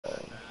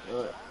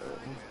Ouais.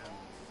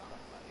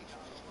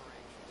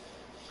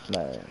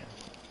 Ben.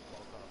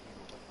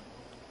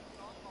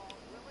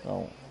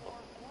 Non.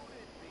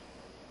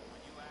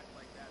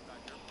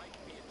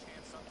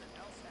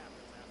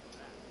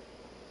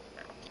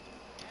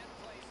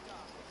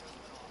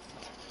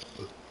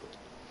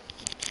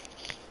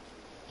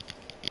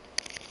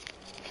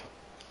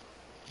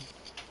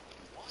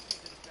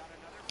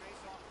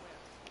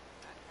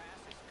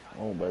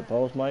 Oh, ben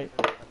passe, Mike.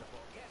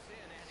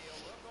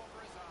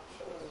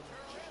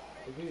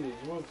 Ok, il y a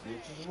du monde qui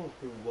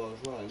peut vouloir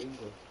jouer en ligne,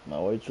 quoi. Ben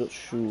ouais, tout, je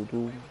suis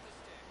autour.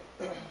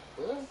 Ouais?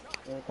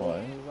 Comment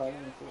Ouais. tu veux jouer en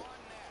ligne, ça?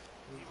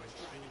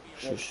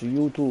 Je suis sur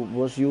YouTube.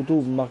 Va sur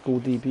YouTube, marque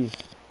OTP.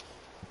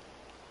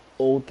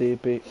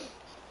 OTP.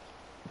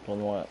 Pas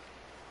noir.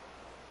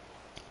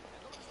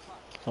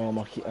 Ça va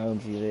marquer en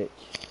direct.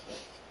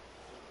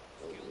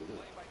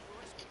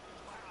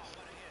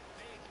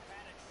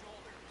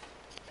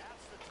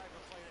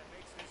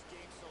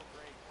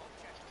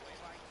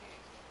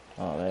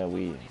 Ah ben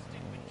oui.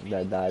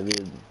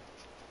 David.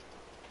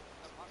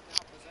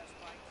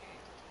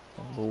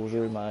 Beau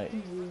jeu, Mike.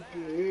 Ok,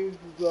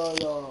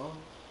 voilà.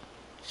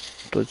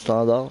 Toi, tu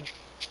t'endors?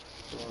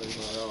 Ouais,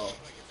 voilà.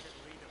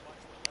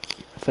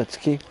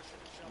 Fatigué?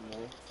 Non,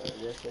 ça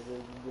laisse le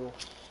vidéo.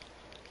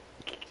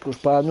 Tu te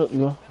couches pas à la minute,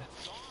 là?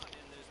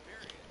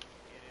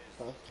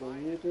 Penses que c'est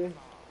mieux, toi?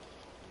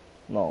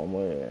 Non,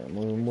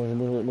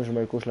 moi, je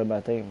me couche le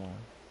matin, moi.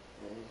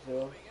 C'est ça.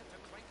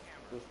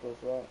 Couche pas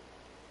soir.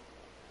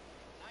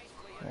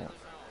 Ouais.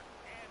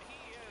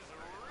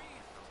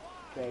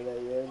 Quand il y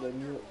a de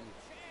mieux.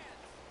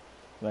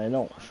 Ben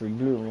non, je suis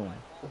bleu, moi.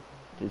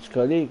 T'es-tu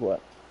collé, quoi?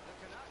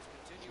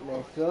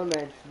 Mais ça,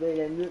 mais tu fais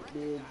la nuit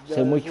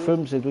C'est moi qui jour.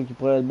 fume, c'est toi qui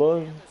prends le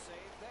buzz?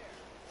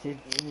 C'est.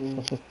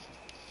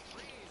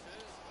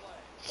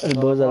 Le Pas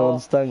buzz à longue fort.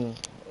 distance.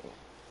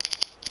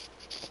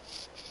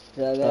 Tu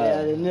vas aller Ouais,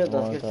 à la nuit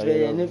parce que ouais, tu ta fais la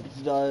gueule. nuit puis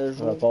tu dors le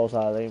Je me jour. passe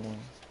à l'air, moi.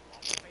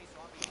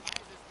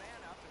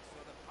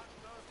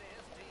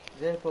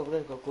 C'est pas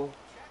vrai, Coco.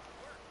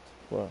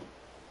 Quoi?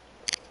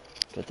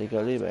 Que t'es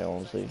collé, ben on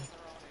le sait.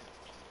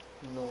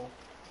 Non.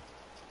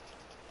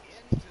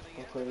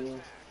 Pas collé.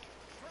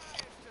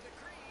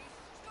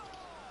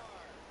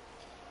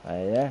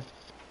 Ouais, hein?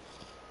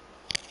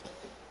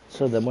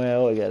 Ça, de moi à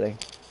hug, Alain.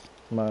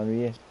 Je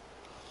m'ennuyais.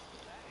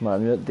 Je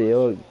m'ennuyais de tes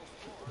hugs.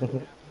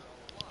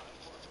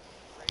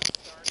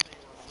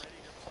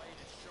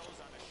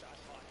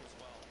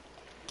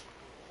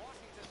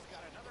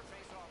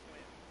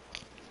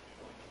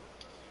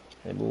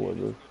 C'est beau, le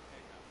gars.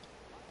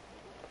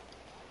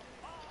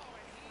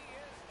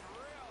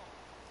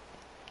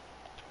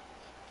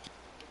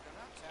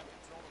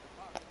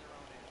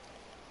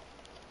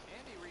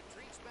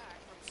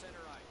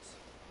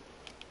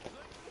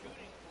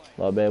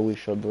 Ah ben oui, je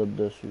suis droit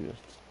dessus,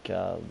 cette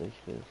cave de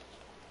Christ.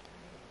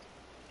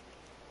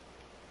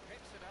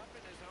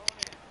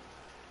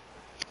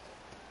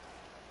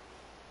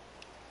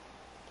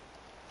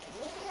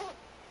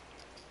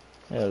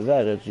 Le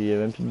verre, il n'y a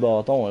même plus de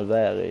bâton, le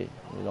verre, il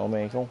est donc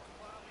bien con.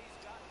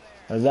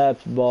 Le verre a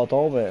plus de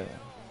bâton, mais...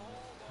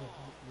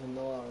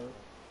 Non, hein.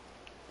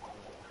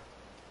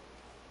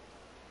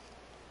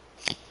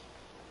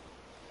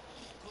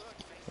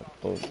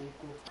 Pas...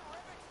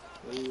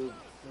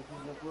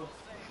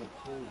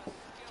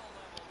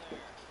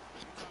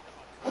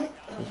 Ça,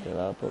 c'est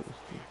la pas.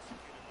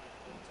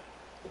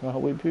 Ah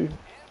oui, plus.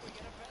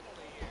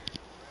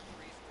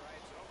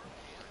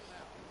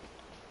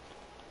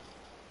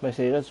 Ben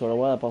c'est vrai, tu vas le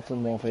voir à partir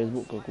de mon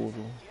Facebook, Coco,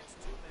 toi.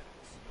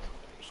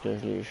 Parce que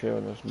je les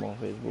share là, sur mon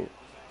Facebook.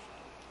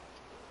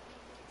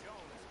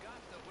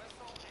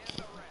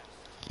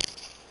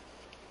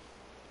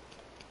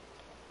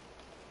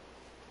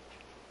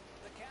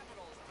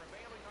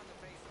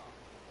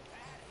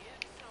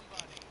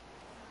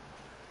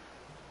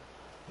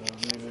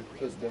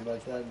 Tout de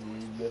matin,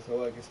 il voulait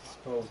savoir qu'est-ce qui se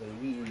passe.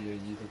 Lui,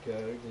 il était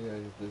correct, il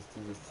a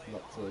cette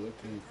martyr-là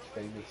qui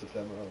fait de toute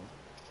la merde.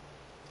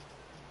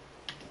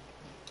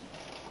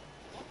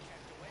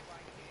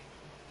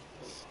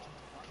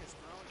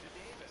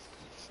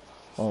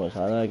 Bon, ben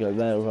ça a l'air que le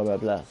verre joue à ma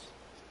place.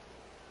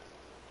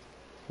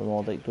 Je vais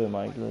monter avec toi,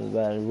 Mike, là. Le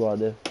verre, il joue à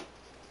def.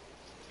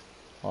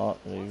 Ah,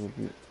 il joue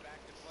plus.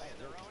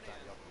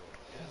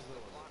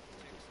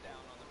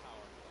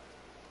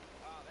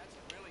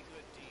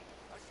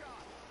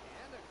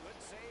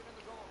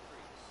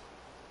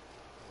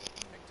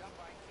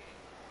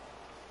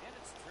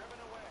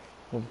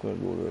 Pourquoi le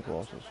goaler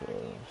passe ça?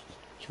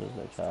 C'est une crise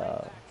de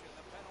cave.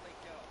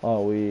 Ah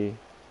oui.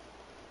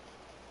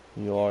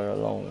 You are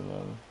alone,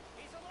 man.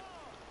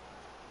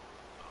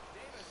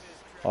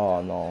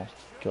 Ah non,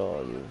 c'est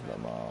calice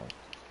de merde.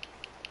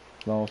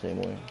 Non, c'est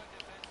moi.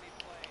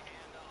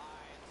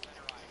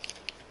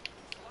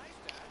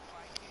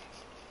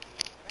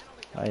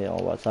 Hey,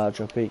 on va s'en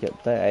chopper,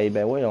 capitaine. Hey,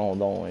 ben ouais, on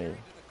donc. Hey.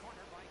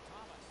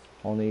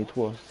 On est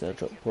trois si ça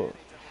choppe pas.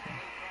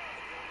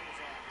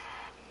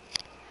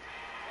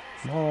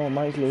 Bon,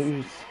 Mike l'a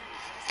eu.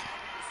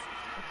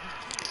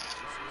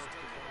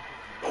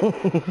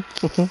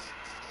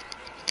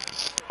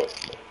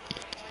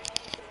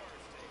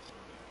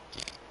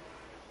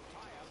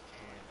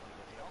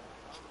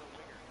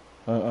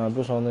 En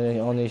plus,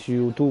 on est sur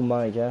YouTube,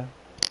 Mike, hein?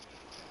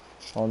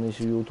 On est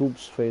sur YouTube,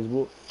 sur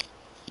Facebook.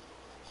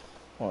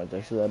 On est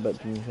accès à la belle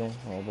punition,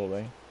 on va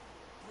bien.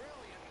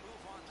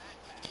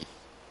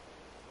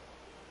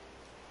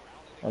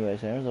 Ah ben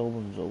c'est 1-0 pour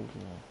nous autres.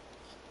 Là.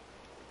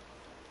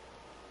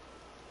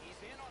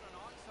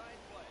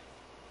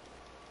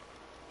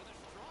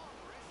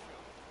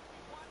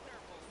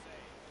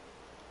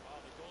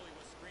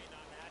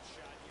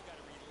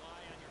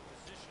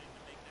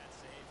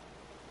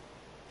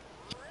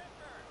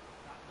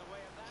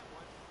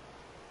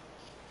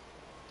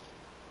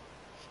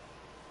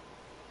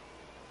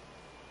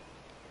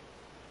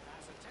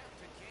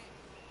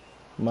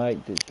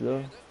 Mike, t'es-tu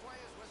là?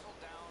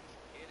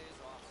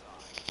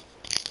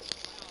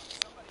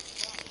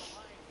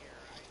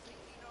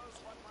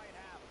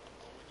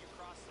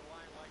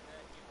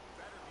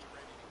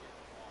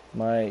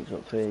 Mike, ça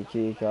te fait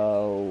kick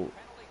out.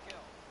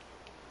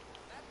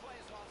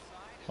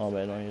 Ah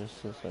ben non, il reste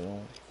 6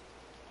 secondes.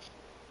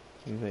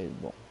 Il va être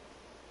bon.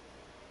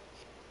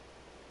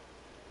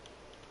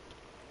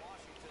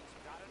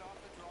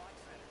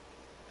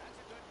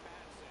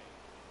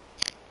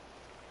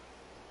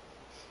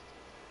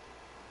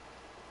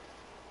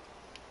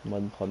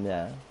 Mode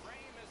première.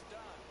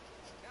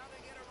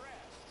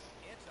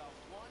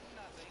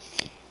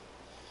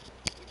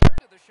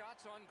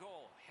 Shots on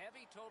goal.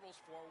 Heavy totals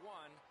for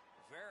one,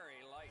 very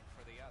light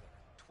for the other.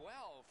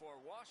 12 for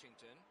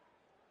Washington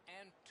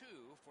and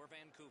 2 for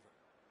Vancouver.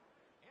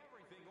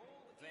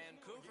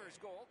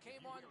 Vancouver's goal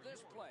came on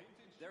this play.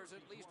 There's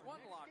at least one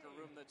locker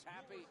room that's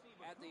happy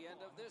at the end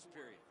of this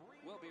period.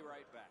 We'll be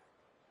right back.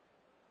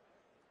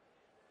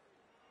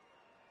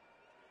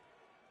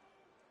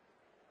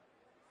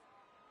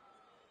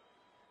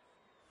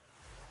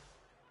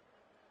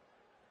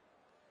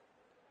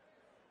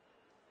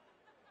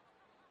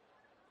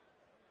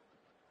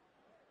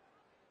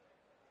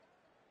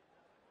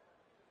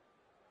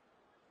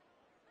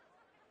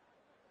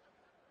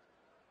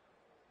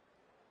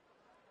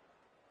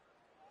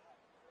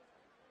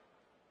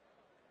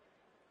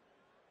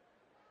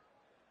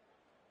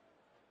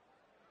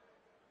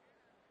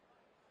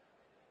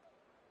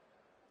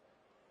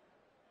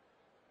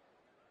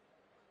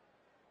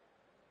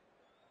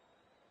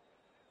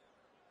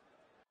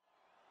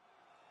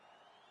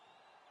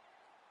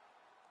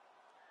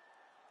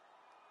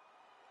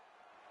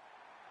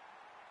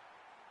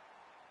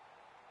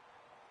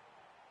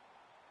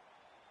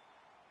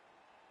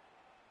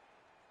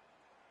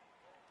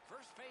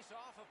 First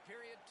face-off of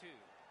period 2.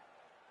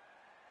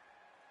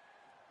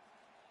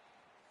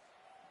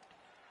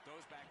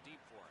 Goes back deep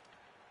for it.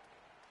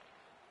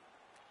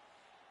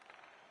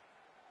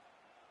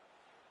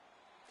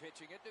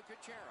 Pitching it to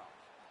Kucherov.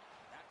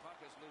 That puck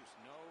is loose.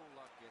 No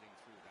luck getting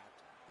through that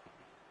time.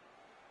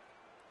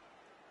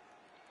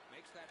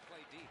 Makes that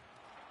play deep.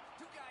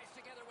 Two guys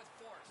together with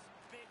force.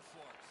 Big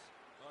force.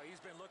 Oh,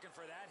 he's been looking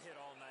for that hit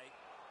all night.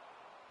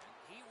 And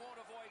he won't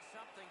avoid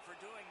something for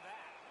doing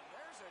that. And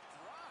there's a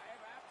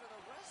drive after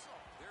the whistle.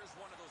 There's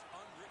one of those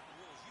unwritten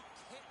rules. You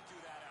can't do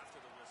that after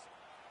the whistle.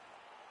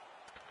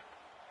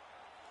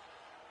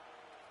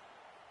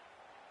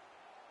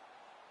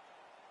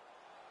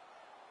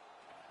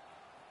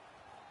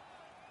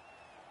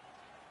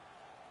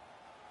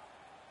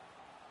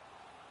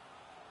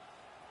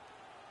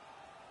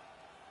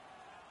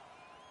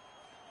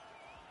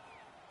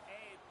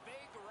 A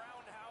big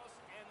roundhouse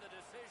and the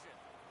decision.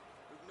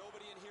 There's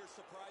nobody in here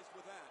surprised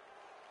with that.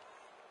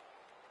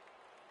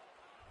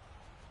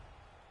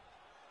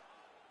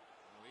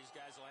 Well, these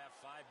guys will have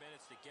 5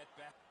 minutes to get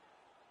back.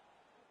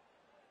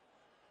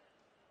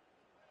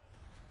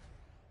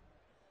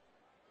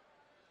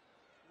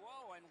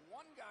 Whoa, and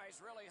one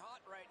guy's really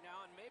hot right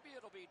now, and maybe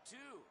it'll be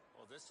two.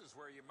 Well, this is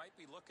where you might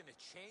be looking to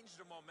change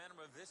the momentum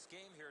of this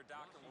game here,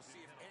 Doc, and we'll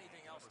see if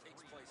anything else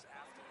takes place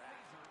after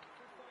that.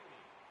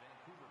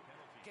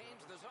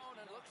 Gains the zone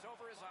and looks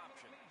over his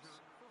options.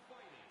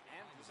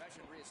 And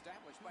possession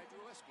reestablished by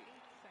Drewiski.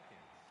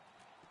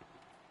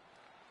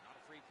 Not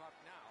a free puck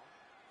now.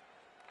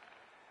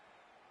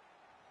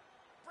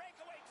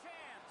 Breakaway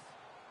chance!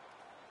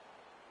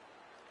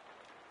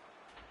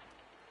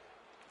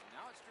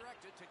 Now it's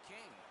directed to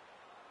King.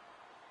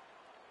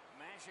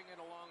 Mashing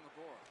it along the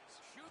boards.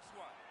 Shoots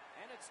one,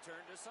 and it's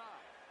turned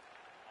aside.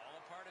 All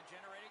a part of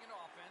generating an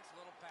offense.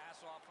 Little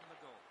pass off from the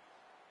goal.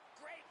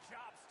 Great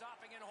job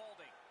stopping and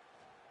holding.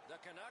 The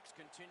Canucks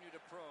continue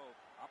to probe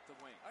up the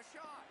wing. A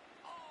shot.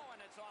 Oh,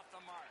 and it's off the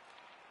mark.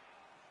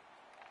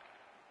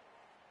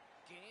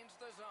 Gains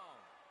the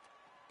zone.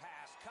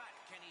 Pass cut.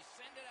 Can he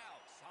send it out?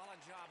 Solid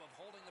job of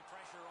holding the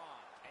pressure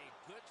on. A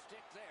good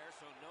stick there,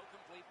 so no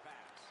complete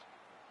pass.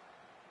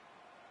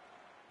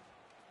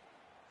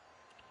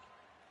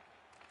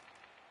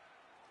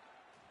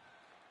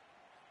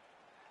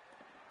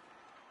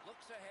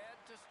 Looks ahead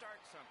to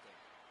start something.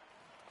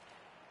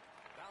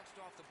 Bounced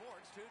off the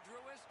boards to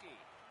Drewiski.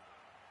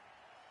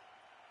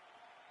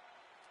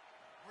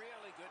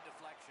 Really good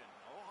deflection.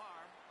 No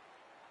harm.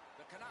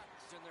 The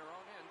Canucks in their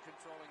own end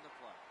controlling the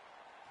play.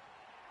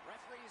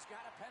 Referee's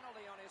got a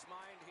penalty on his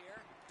mind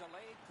here.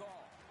 Delayed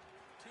call.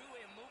 Two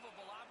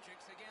immovable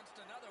objects against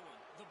another one,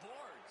 the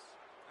boards.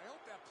 I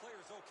hope that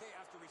player's okay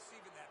after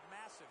receiving that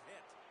massive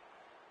hit.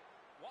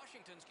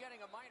 Washington's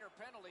getting a minor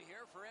penalty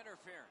here for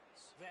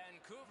interference.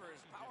 Vancouver's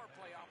power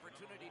play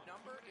opportunity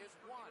number is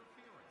 1.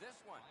 This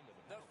one,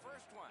 the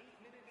first one.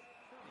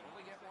 They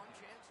only get one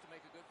chance to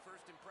make a good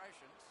first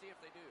impression. See if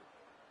they do.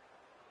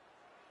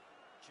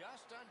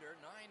 Just under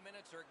 9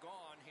 minutes are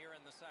gone here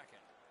in the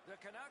second. The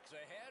Canucks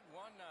ahead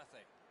 1-0.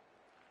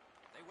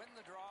 They win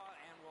the draw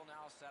and will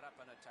now set up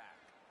an attack.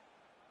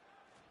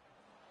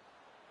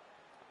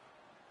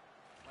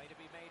 Play to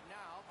be made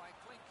now by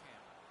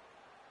Klinkhammer.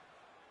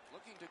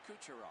 Looking to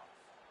Kucherov.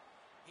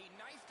 He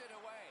knifed it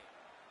away.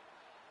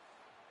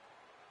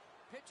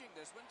 Pitching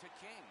this one to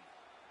King.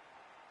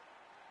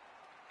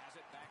 Has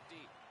it back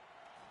deep.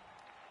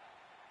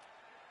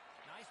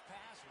 Nice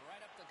pass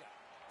right up the gut.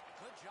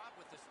 Good job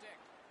with the stick.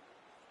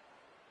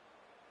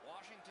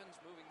 Washington's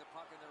moving the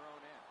puck in their own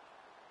end.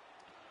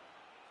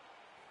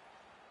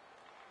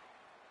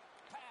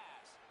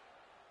 Pass.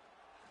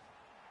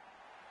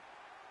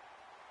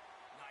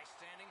 Nice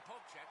standing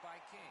poke check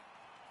by King.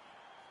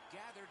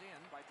 Gathered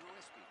in by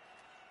Drewski.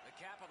 The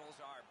Capitals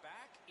are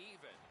back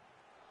even.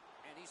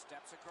 And he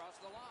steps across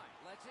the line.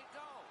 Lets it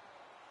go.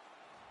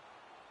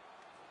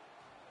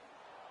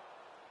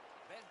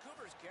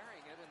 Vancouver's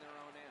carrying it in their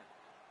own end.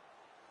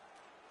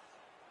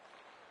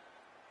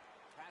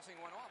 Passing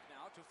one off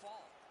now to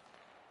Fall.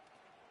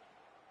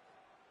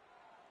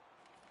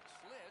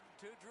 Slid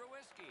to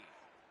Drewski.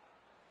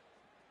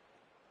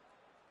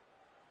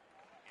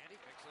 And he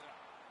picks it up.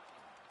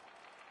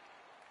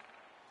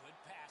 Good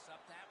pass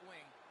up that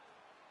wing.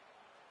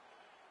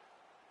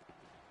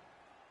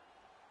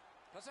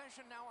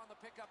 Possession now on the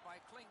pickup by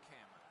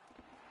Klinkhammer.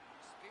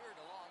 Speared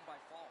along by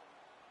Fall.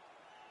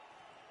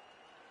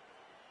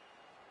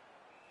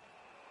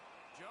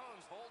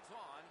 Jones holds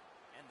on,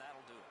 and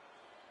that'll do it.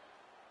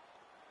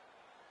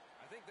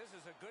 I think this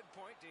is a good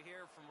point to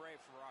hear from Ray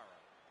Ferraro.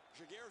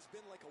 Jaguar's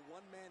been like a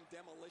one-man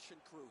demolition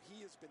crew.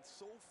 He has been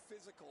so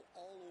physical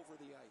all over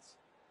the ice.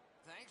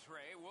 Thanks,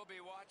 Ray. We'll be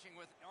watching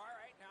with... All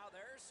right, now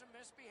there's some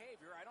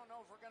misbehavior. I don't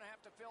know if we're going to have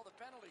to fill the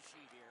penalty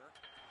sheet here.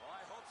 Well,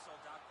 I hope so,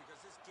 Doc,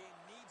 because this game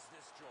needs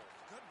this jolt.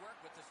 Good work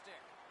with the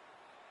stick.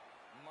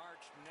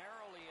 Marched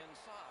narrowly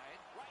inside.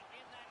 Right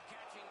in that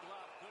catching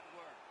glove. Good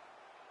work.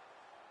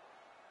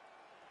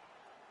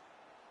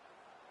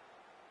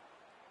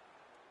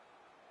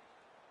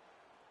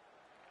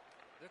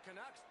 The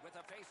Canucks with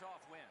a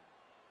face-off win.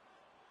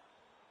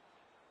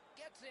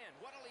 Gets in.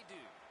 What'll he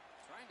do?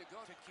 Trying to go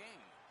to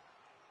King.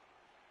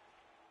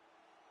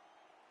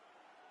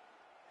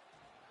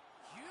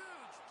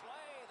 Huge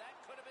play. That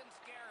could have been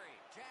scary.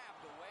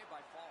 Jabbed away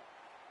by Fall.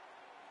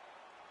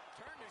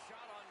 Turned a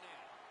shot on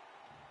net.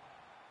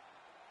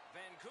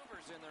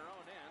 Vancouver's in their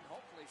own end,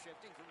 hopefully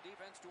shifting from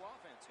defense to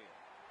offense here.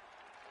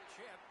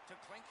 Chip to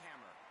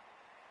Klinkhammer.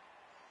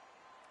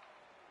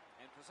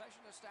 And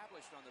possession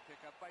established on the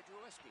pickup by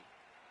Drewski.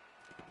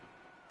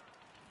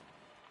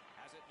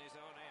 Has it in his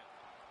own end.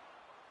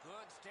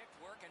 Good stick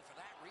work, and for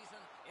that reason,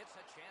 it's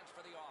a chance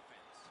for the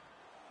offense.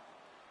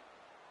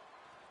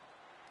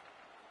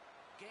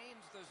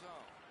 Gains the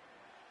zone.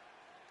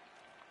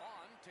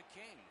 On to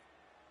King.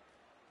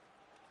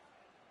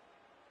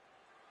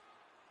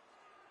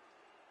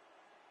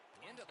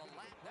 Into the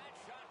lap. That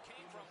shot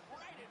came from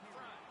right in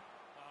front.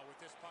 With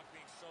this puck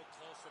being so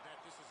close to net,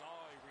 this is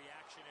all a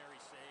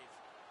reactionary save.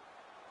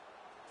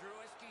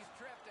 Drewski's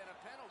tripped, and a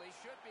penalty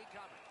should be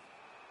coming.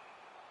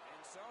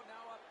 And so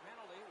now a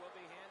penalty will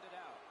be handed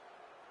out.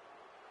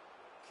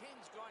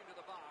 King's going to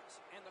the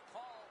box, and the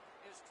call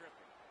is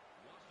tripping.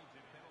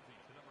 Washington penalty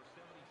to number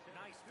 77.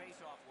 Nice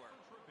face-off work.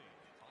 Tripping.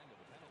 Time of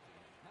the penalty,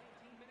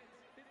 19 minutes,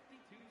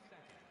 52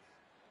 seconds.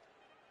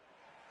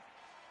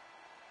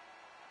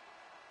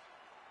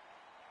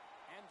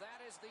 And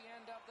that is the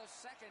end of the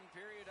second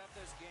period of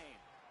this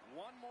game.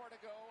 One more to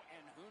go,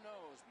 and who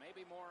knows,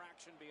 maybe more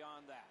action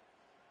beyond that.